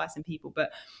to inspire some people.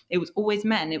 But it was always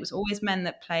men. It was always men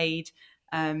that played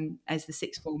as the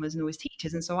sixth formers and always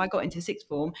teachers. And so I got into sixth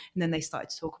form, and then they started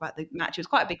to talk about the match. It was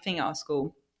quite a big thing at our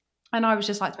school. And I was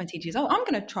just like to my teachers, I'm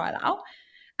going to try that out.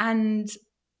 And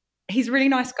he's a really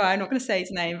nice guy. I'm not going to say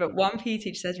his name, but one PE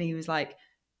teacher said to me, he was like,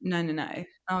 no. And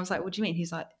I was like, what do you mean?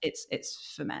 He's like,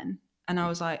 it's for men. And I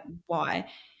was like, why?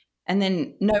 And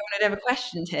then no one had ever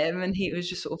questioned him. And he was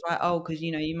just sort of like, oh, because,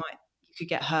 you could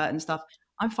get hurt and stuff.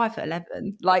 I'm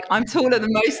 5'11". Like, I'm taller than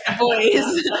most of the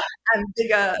boys and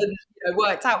bigger and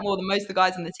worked out more than most of the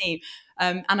guys on the team.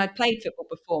 And I'd played football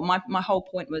before. My whole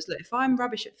point was, look, if I'm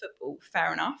rubbish at football,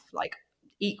 fair enough. Like,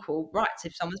 equal rights.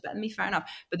 If someone's better than me, fair enough.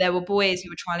 But there were boys who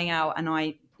were trialing out, and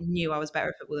I knew I was better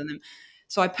at football than them.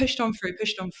 So I pushed on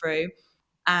through,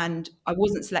 and I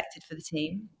wasn't selected for the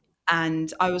team.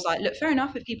 And I was like, look, fair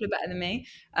enough if people are better than me.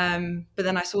 But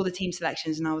then I saw the team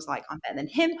selections, and I was like, I'm better than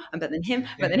him. And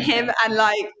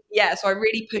so I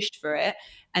really pushed for it.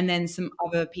 And then some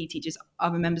other PE teachers,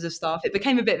 other members of staff, it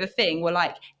became a bit of a thing. We're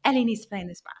like, Ellie needs to play in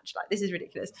this match. Like, this is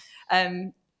ridiculous.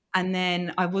 And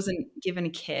then I wasn't given a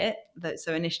kit.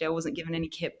 So initially I wasn't given any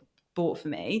kit bought for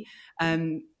me.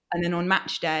 And then on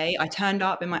match day, I turned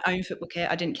up in my own football kit.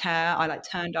 I didn't care. I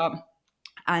turned up,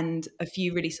 and a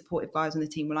few really supportive guys on the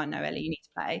team were like, no, Ellie, you need to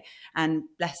play. And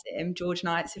bless him, George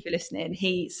Knights, if you're listening,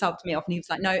 he subbed me off, and he was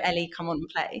like, no, Ellie, come on and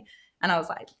play. And I was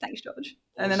like, thanks, George.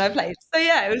 And then I played. So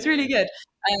yeah, it was really good.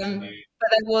 But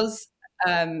there was,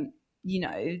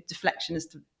 deflection as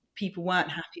to people weren't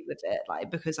happy with it, like,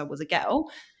 because I was a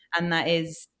girl. And that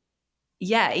is,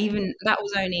 even that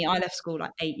was only, I left school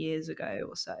like 8 years ago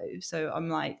or so. So I'm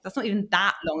like, that's not even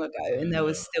that long ago. And there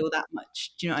was still that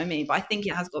much. Do you know what I mean? But I think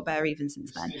it has got better even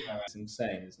since then. It's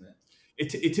insane, isn't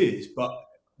it? It is. But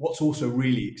what's also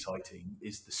really exciting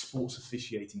is the sports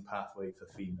officiating pathway for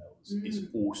females is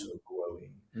also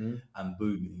growing and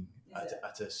booming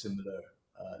at a similar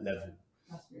level.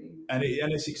 That's really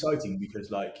and it's exciting because,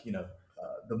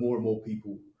 the more and more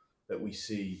people that we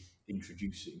see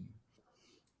introducing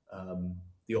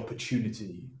the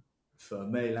opportunity for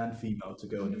male and female to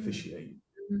go and officiate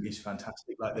is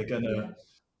fantastic. Like, they're gonna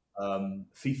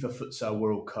FIFA Futsal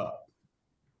World Cup.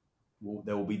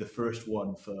 There will be the first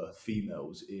one for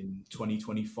females in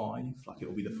 2025. Like, it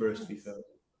will be the first FIFA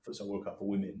Futsal World Cup for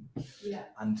women,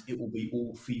 and it will be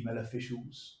all female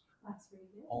officials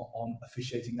on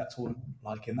officiating that tournament.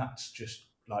 Like, and that's just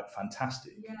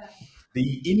fantastic.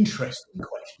 The interesting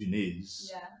question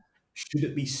is, should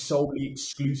it be solely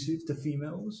exclusive to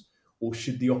females, or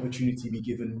should the opportunity be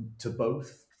given to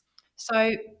both?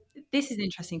 So this is an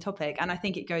interesting topic, and I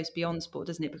think it goes beyond sport,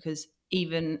 doesn't it? Because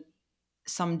even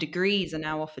some degrees are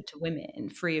now offered to women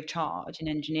free of charge in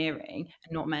engineering,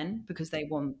 and not men, because they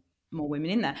want more women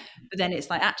in there. But then it's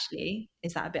like, actually,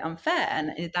 is that a bit unfair?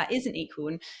 And that isn't equal.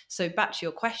 And so back to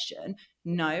your question,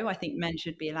 no, I think men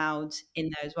should be allowed in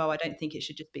there as well. I don't think it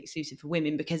should just be exclusive for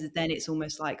women, because then it's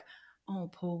almost like, oh,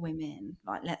 poor women,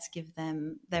 like, let's give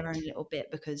them their own little bit,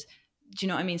 because, do you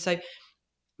know what I mean? So,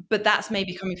 but that's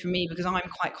maybe coming from me, because I'm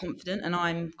quite confident, and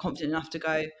I'm confident enough to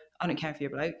go, I don't care if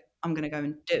you're a bloke, I'm going to go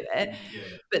and do it.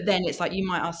 But then it's like, you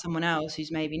might ask someone else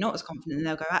who's maybe not as confident, and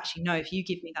they'll go, actually, no, if you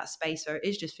give me that space where it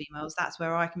is just females, that's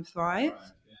where I can thrive.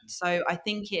 So I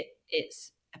think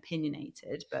it's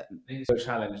opinionated. But it's a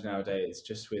challenge nowadays,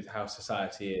 just with how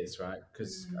society is, right?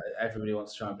 Because everybody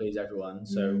wants to try and please everyone.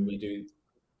 So we do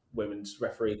women's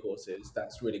referee courses.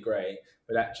 That's really great.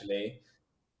 But actually,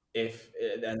 and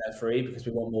they're free because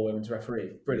we want more women to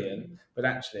referee. Brilliant. But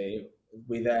actually,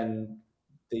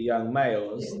 the young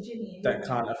males that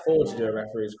can't afford to do a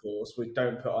referee's course, we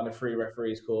don't put on a free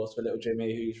referee's course for little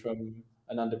Jimmy who's from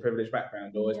an underprivileged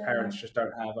background, or his parents just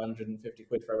don't have 150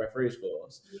 quid for a referee's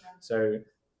course. So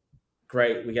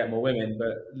great, we get more women,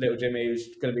 but little Jimmy,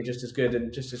 who's going to be just as good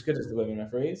as the women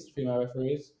referees, female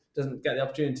referees, doesn't get the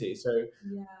opportunity. So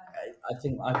I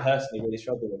think I personally really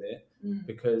struggle with it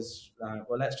because,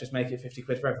 let's just make it 50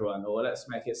 quid for everyone, or let's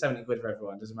make it 70 quid for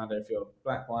everyone. Doesn't matter if you're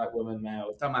black, white, woman, male,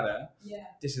 it doesn't matter.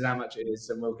 This is how much it is,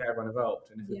 and we'll get everyone involved.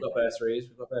 And if we've got bursaries,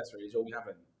 or we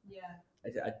haven't.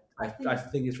 I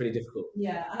think it's really difficult.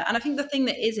 And I think the thing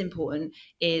that is important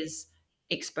is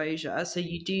exposure. So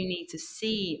you do need to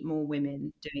see more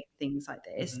women doing things like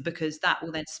this because that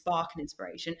will then spark an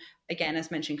inspiration. Again, as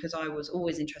mentioned, because I was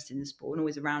always interested in the sport and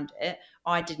always around it,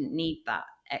 I didn't need that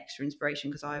extra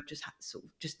inspiration because I've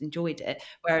just enjoyed it.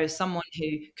 Whereas someone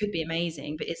who could be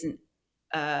amazing but isn't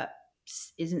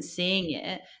seeing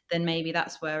it, then maybe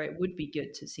that's where it would be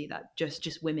good to see that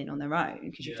just women on their own,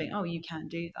 because you think, oh, you can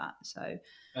do that. So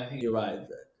I think you're right.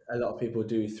 A lot of people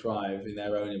do thrive in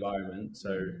their own environment.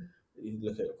 So you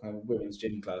look at kind of women's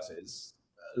gym classes,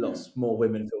 lots more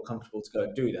women feel comfortable to go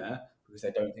and do that because they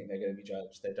don't think they're going to be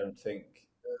judged. They don't think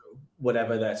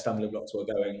whatever their stumbling blocks were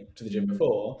going to the gym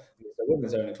before. It's a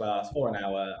women's only class for an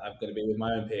hour. I'm going to be with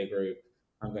my own peer group.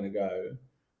 I'm going to go.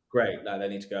 Great, they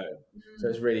need to go. So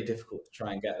it's really difficult to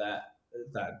try and get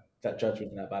that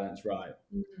judgment and that balance right.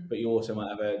 But you also might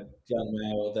have a young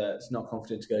male that's not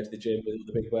confident to go to the gym with all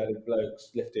the big burly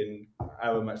blokes lifting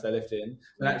however much they're lifting.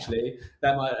 And actually,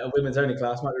 a women's only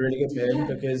class might be really good for him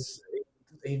because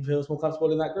he feels more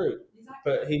comfortable in that group.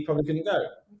 But he probably couldn't go.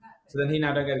 So then he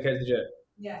now don't get to go to the gym.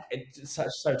 It's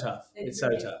so tough. It's so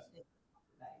tough.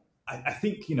 I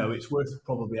think, it's worth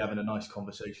probably having a nice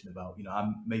conversation about,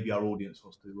 maybe our audience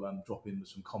wants to drop in with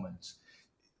some comments.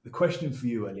 The question for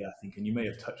you, Ellie, I think, and you may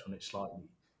have touched on it slightly,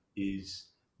 is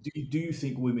do you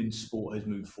think women's sport has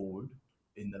moved forward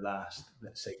in the last,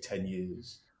 let's say, 10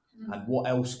 years? And what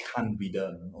else can be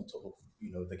done on top of,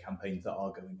 the campaigns that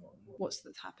are going on? What's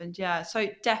happened? Yeah. So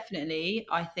definitely,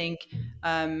 I think,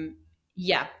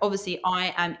 obviously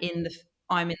I'm in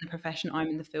the profession, I'm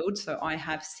in the field, so I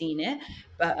have seen it.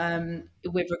 But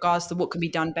with regards to what can be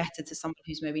done better to someone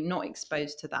who's maybe not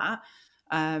exposed to that,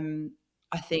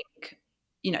 I think,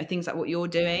 things like what you're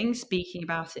doing, speaking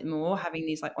about it more, having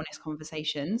these like honest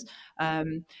conversations.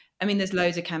 There's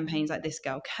loads of campaigns like This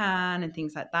Girl Can and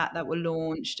things like that were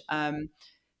launched.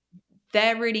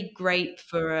 They're really great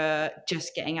for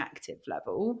just getting active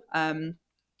level.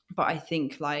 But I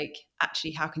think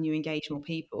actually, how can you engage more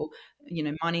people?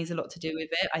 Money's a lot to do with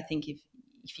it. I think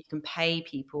if you can pay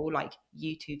people like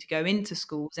you two to go into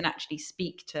schools and actually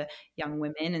speak to young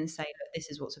women and say, look,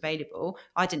 this is what's available.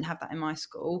 I didn't have that in my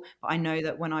school, but I know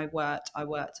that when I worked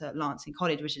at Lancing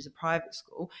College, which is a private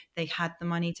school. They had the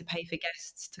money to pay for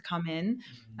guests to come in.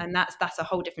 And that's a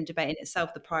whole different debate in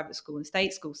itself, the private school and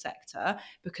state school sector,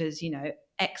 because,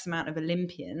 X amount of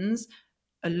Olympians,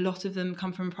 a lot of them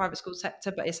come from a private school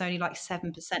sector, but it's only like 7%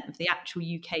 of the actual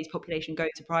UK's population go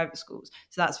to private schools.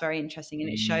 So that's very interesting. And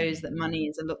it shows that money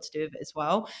is a lot to do with it as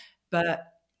well. But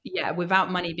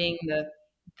without money being the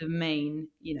main,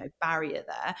 barrier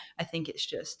there, I think it's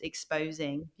just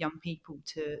exposing young people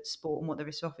to sport and what there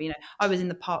is to offer. I was in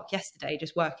the park yesterday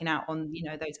just working out on,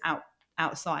 those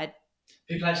outside.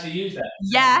 People actually use that?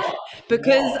 Yeah,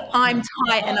 because I'm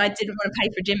tight and I didn't want to pay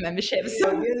for a gym membership.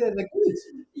 So they're good.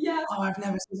 Yeah. Oh, I've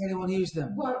never seen anyone use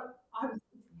them. Well,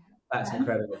 That's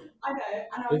incredible. I know.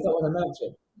 And We've got one on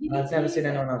Melchip. I've never seen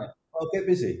anyone on it. Oh, get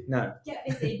busy. No. Get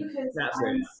busy because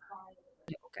I'm a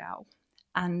little girl.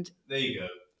 And there you go.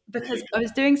 Because I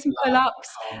was doing some pull-ups.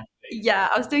 Yeah,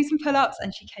 I was doing some pull-ups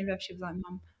and she came over. She was like,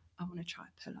 Mum, I want to try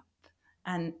a pull-up.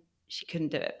 And she couldn't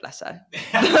do it, bless her.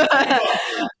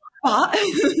 But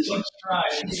she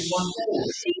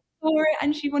saw it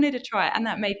and she wanted to try it, and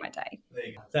that made my day. There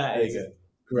you go. That is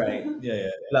great. Yeah.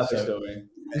 Lovely story.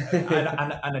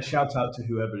 and a shout out to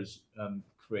whoever's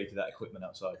created that equipment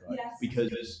outside, right? Yes.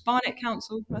 Because Barnet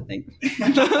Council, I think.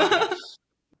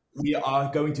 We are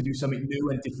going to do something new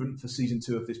and different for season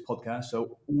 2 of this podcast.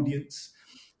 So audience,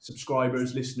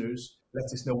 subscribers, listeners, let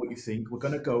us know what you think. We're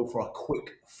going to go for a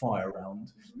quick fire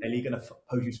round. Ellie's going to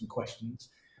pose you some questions.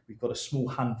 We've got a small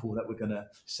handful that we're going to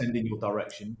send in your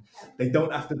direction. They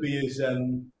don't have to be as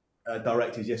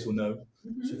direct is yes or no.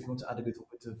 Mm-hmm. So if you want to add a little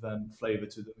bit of flavour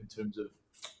to them in terms of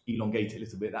elongate it a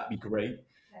little bit, that'd be great.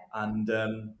 Okay. And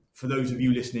for those of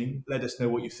you listening, let us know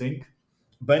what you think.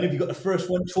 Ben, have you got the first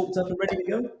one talked up and ready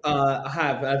to go? I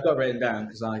have. I've got it written down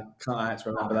because I can't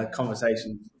actually remember that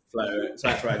conversation flow, so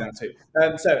I have to write it down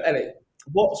too. So, Ellie,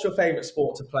 what's your favourite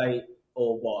sport to play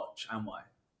or watch, and why?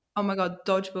 Oh my God,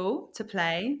 dodgeball to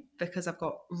play because I've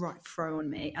got right throw on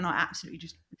me and I absolutely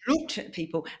just look at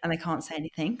people and they can't say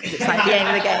anything because it's like the end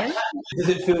of the game. Does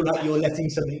it feel like you're letting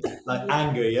something like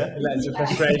anger, yeah? Letting some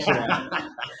frustration out.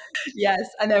 Yes,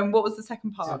 and then what was the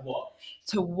second part?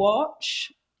 To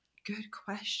watch. Good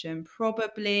question.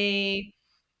 Probably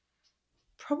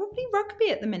rugby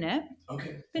at the minute.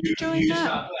 Okay. Been enjoying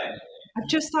that. I've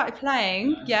just started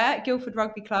playing. Yeah, at Guildford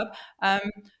Rugby Club.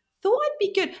 Thought I'd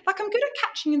be good. Like I'm good at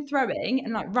catching and throwing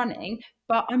and like running,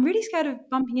 but I'm really scared of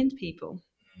bumping into people.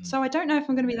 So I don't know if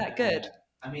I'm going to be that good.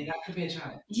 I mean, that could be a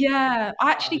challenge. Yeah,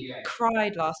 I actually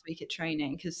cried last week at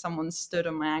training because someone stood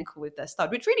on my ankle with their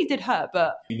stud, which really did hurt.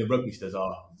 But I mean, the rugby studs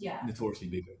are notoriously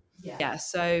bigger. Yeah.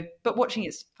 So, but watching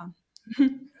it's fun.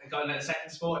 Got a second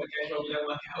sport again where we don't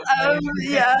work out.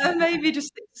 Yeah, maybe just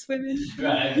stick to swimming.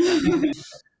 Right.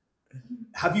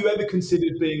 Have you ever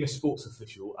considered being a sports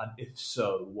official? And if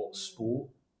so, what sport?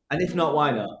 And if not,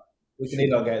 why not? We can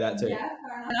elongate that too. Yeah,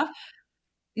 fair enough.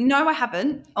 No, I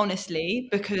haven't, honestly,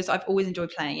 because I've always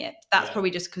enjoyed playing it. That's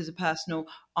probably just because of personal.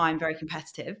 I'm very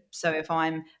competitive. So if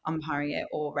I'm umpiring it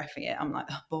or reffing it, I'm like,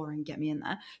 oh, boring, get me in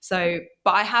there. So,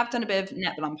 but I have done a bit of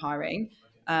netball umpiring.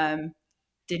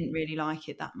 Didn't really like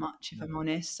it that much, if I'm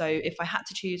honest. So if I had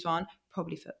to choose one,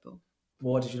 probably football.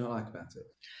 What did you not like about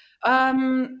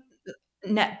it?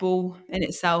 Netball in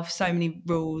itself, so many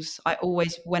rules. I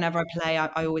always, whenever I play,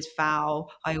 I always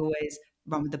foul. I always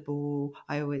run with the ball.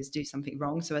 I always do something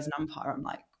wrong. So as an umpire, I'm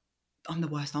like, I'm the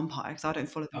worst umpire because I don't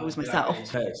follow the rules myself.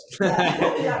 Don't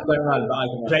run, but I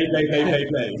can play.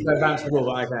 Don't bounce the ball,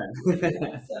 but I can.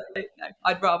 So, no,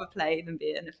 I'd rather play than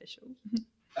be an official.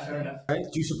 Fair enough. Do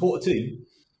you support a team?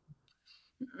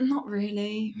 Not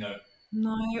really.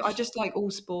 No, I just like all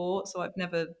sports, so I've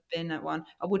never been at one.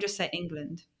 I will just say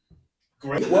England.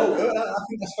 Great. Well, I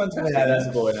think that's fantastic. Yeah, that's a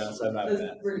boring answer.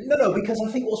 No, because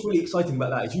I think what's really exciting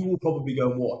about that is you will probably go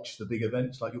and watch the big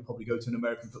events. Like you'll probably go to an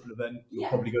American football event. You'll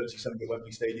probably go to something at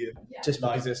Wembley Stadium. Yeah. Just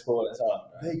because it's sport as well.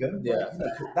 Right? There you go. Yeah.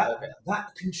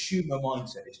 That consumer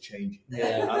mindset is changing.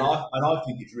 Yeah. And I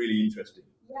think it's really interesting.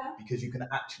 Yeah. Because you can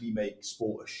actually make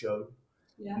sport a show.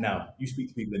 Yeah. Now, you speak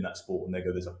to people in that sport and they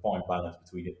go, there's a fine balance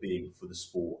between it being for the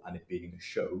sport and it being a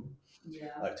show. Yeah.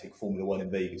 Like take Formula One in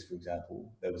Vegas, for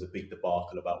example. There was a big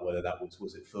debacle about whether that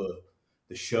was it for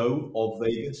the show of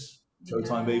Vegas,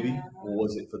 Showtime baby, or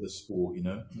was it for the sport, you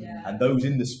know? Yeah. And those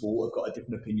in the sport have got a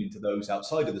different opinion to those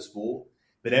outside of the sport,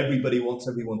 but everybody wants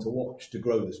everyone to watch to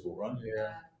grow the sport, right?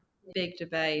 Yeah. Big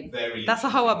debate. That's a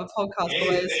whole other podcast,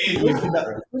 boys.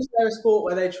 Was there a sport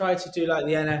where they tried to do like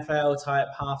the NFL type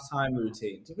halftime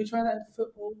routine? Did we try that in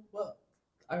football? Well,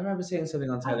 I remember seeing something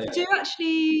on telly. Did you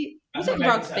actually? Was it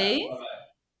rugby?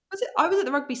 Was it? I was at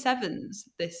the rugby sevens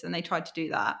and they tried to do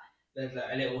that. There's like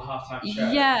a little halftime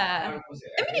show. Yeah.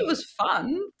 I mean, it was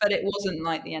fun, but it wasn't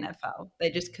like the NFL. They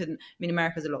just couldn't. I mean,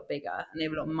 America's a lot bigger and they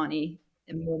have a lot of money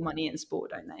and more money in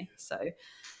sport, don't they? So.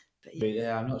 But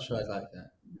yeah, I'm not sure I'd like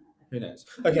that. Who knows?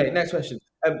 Okay, next question.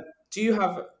 Do you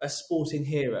have a sporting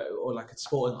hero or like a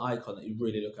sporting icon that you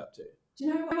really look up to? Do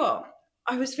you know what?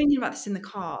 I was thinking about this in the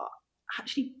car. I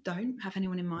actually don't have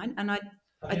anyone in mind, and I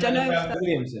don't know if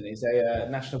Williamson is a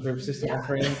national group assistant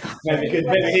referee. Maybe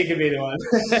he could be the one.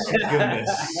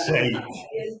 Goodness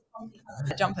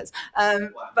sake. Jumpers.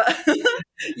 But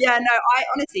yeah, no, I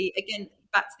honestly, again,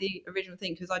 back to the original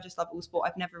thing, because I just love all sport.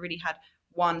 I've never really had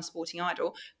one sporting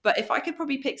idol, but if I could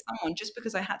probably pick someone, just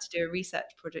because I had to do a research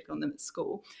project on them at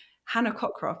school, Hannah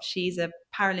Cockcroft, she's a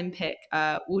Paralympic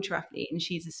water athlete and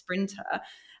she's a sprinter,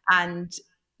 and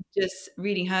just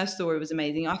reading her story was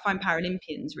amazing. I find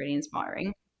Paralympians really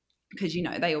inspiring because, you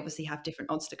know, they obviously have different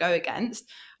odds to go against,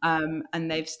 and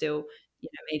they've still, you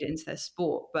know, made it into their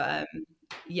sport. But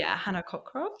yeah, Hannah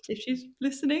Cockcroft, if she's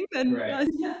listening, then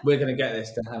yeah. We're going to get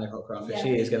this to Hannah Cockcroft. If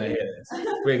she is going to hear this,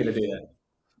 we're going to do that.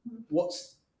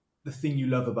 What's the thing you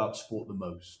love about sport the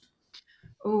most?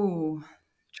 Oh,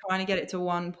 trying to get it to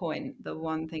one point. The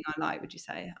one thing I like, would you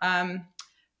say?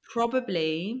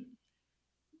 Probably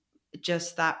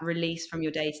just that release from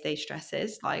your day-to-day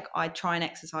stresses. Like I try and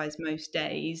exercise most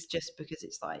days just because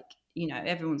it's like, you know,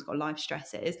 everyone's got life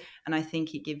stresses, and I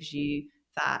think it gives you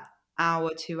that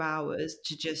hour, 2 hours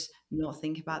to just not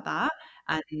think about that.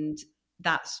 And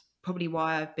that's probably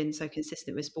why I've been so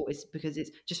consistent with sport is because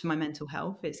it's just for my mental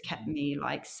health. It's kept me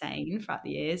like sane throughout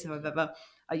the years. If I've ever,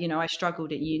 I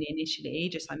struggled at uni initially,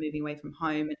 just like moving away from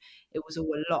home, and it was all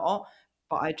a lot,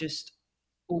 but I just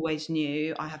always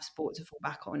knew I have sport to fall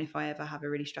back on. If I ever have a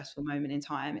really stressful moment in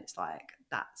time, it's like,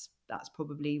 that's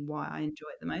probably why I enjoy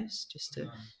it the most, just to,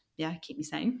 keep me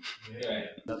sane. Yeah,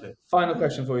 love it. Final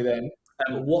question for you then.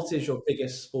 What is your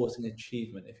biggest sporting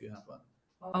achievement, if you have one?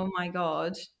 Oh my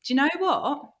God. Do you know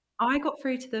what? I got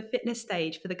through to the fitness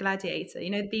stage for the Gladiator, the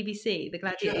BBC, the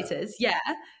Gladiators. Yeah.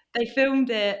 They filmed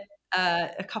it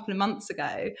a couple of months ago.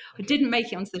 I didn't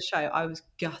make it onto the show. I was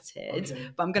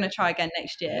gutted, but I'm going to try again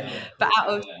next year. But out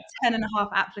of 10 and a half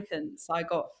applicants, I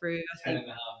got through, I think,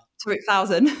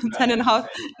 1,000, 10 and a half,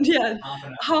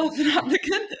 half an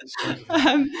applicant.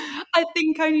 I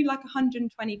think only like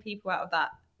 120 people out of that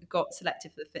got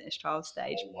selected for the fitness trial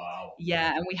stage. Oh, wow.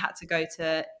 Yeah, and we had to go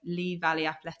to Lee Valley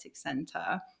Athletics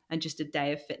Centre and just a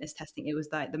day of fitness testing. It was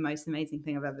like the most amazing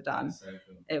thing I've ever done. So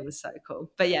cool. It was so cool.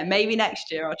 But yeah, maybe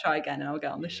next year I'll try again and I'll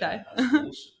get on the show.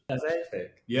 That's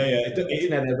epic. Yeah. It's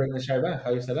never they bring the show back.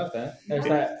 I used to love that. There's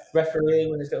that referee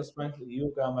when his little sprinkle.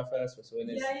 You'll go on my first whistle in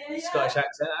his Scottish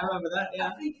accent. I remember that.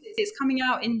 Yeah. I think it's coming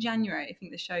out in January. I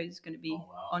think the show's going to be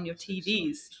on your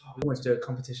TVs. We always do a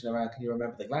competition around. Can you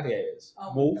remember the Gladiators?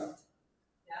 Wolf.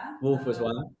 Yeah. Wolf was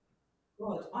one.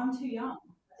 God, I'm too young.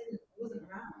 I wasn't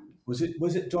around.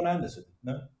 Was it John Anderson?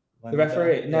 No. The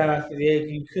referee? No, I think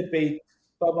you could be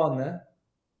Bob on there.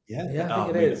 Yeah, I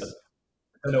think it is. I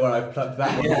don't know where I've plugged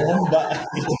that one, but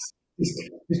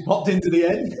he's popped into the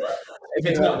end. If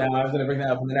it's not now, I'm going to bring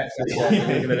that up in the next episode.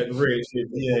 You're going to look really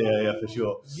stupid. Yeah, for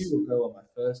sure. You will go on my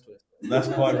first twist. That's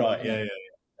quite right. Yeah.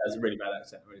 That's a really bad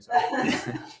accent. Really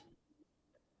sorry.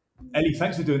 Ellie,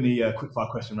 thanks for doing the quickfire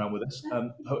question round with us.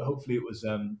 Hopefully it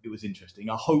was interesting.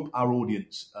 I hope our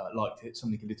audience liked it.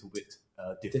 Something a little bit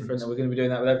different. We're going to be doing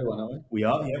that with everyone, aren't we? We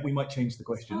are. Yeah, we might change the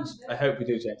questions. I hope we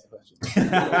do change the questions.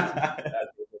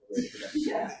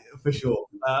 For sure.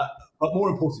 But more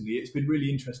importantly, it's been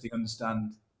really interesting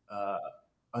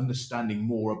understanding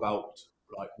more about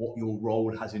like what your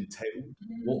role has entailed,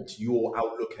 what your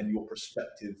outlook and your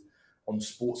perspective on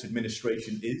sports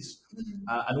administration is,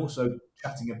 and also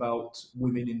chatting about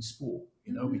women in sport,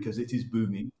 because it is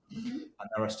booming and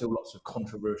there are still lots of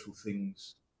controversial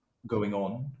things going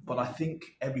on, but I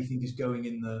think everything is going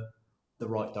in the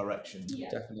right direction.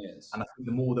 Yeah. Definitely is. And I think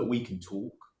the more that we can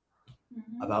talk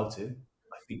about it,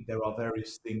 I think there are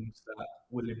various things that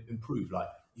will improve, like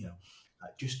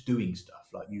just doing stuff,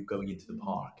 like you going into the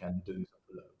park and doing some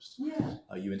pull-ups.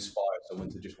 Yeah. You inspire someone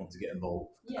to just want to get involved.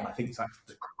 Yeah. And I think that's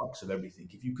the crux of everything.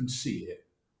 If you can see it,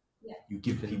 you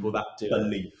give people that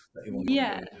belief that you want to do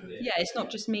it. Yeah, it's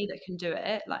not just me that can do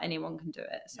it, like anyone can do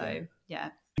it. So, yeah.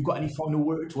 You got any final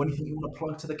words or anything you want to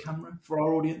plug to the camera for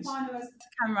our audience? Final words to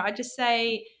the camera. I'd just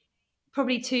say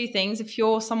probably two things. If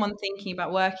you're someone thinking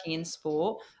about working in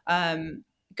sport,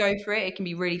 go for it. It can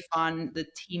be really fun. The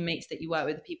teammates that you work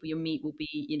with, the people you'll meet will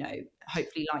be,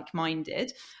 hopefully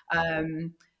like-minded.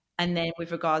 And then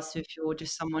with regards to if you're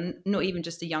just someone, not even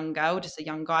just a young girl, just a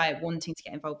young guy wanting to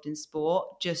get involved in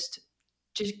sport, just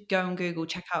go on Google,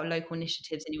 check out local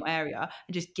initiatives in your area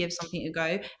and just give something a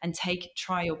go and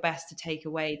try your best to take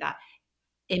away that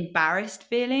embarrassed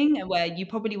feeling where you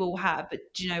probably will have, but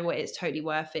do you know what, it's totally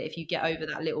worth it if you get over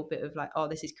that little bit of like, oh,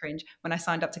 this is cringe. When I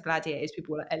signed up to Gladiators,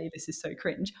 people were like, Ellie, this is so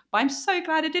cringe, but I'm so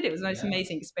glad I did it. It was the most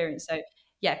amazing experience. So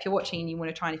yeah, if you're watching and you want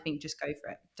to try anything, just go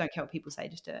for it. Don't care what people say,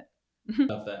 just do it.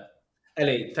 Love that.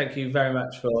 Ellie, thank you very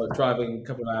much for driving a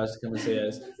couple of hours to come and see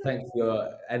us. Thank you for your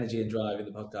energy and drive in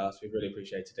the podcast. We've really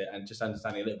appreciated it, and just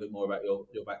understanding a little bit more about your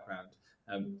background.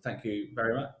 Thank you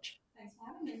very much. Thanks for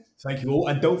having me. Thank you all,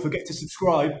 and don't forget to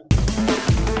subscribe.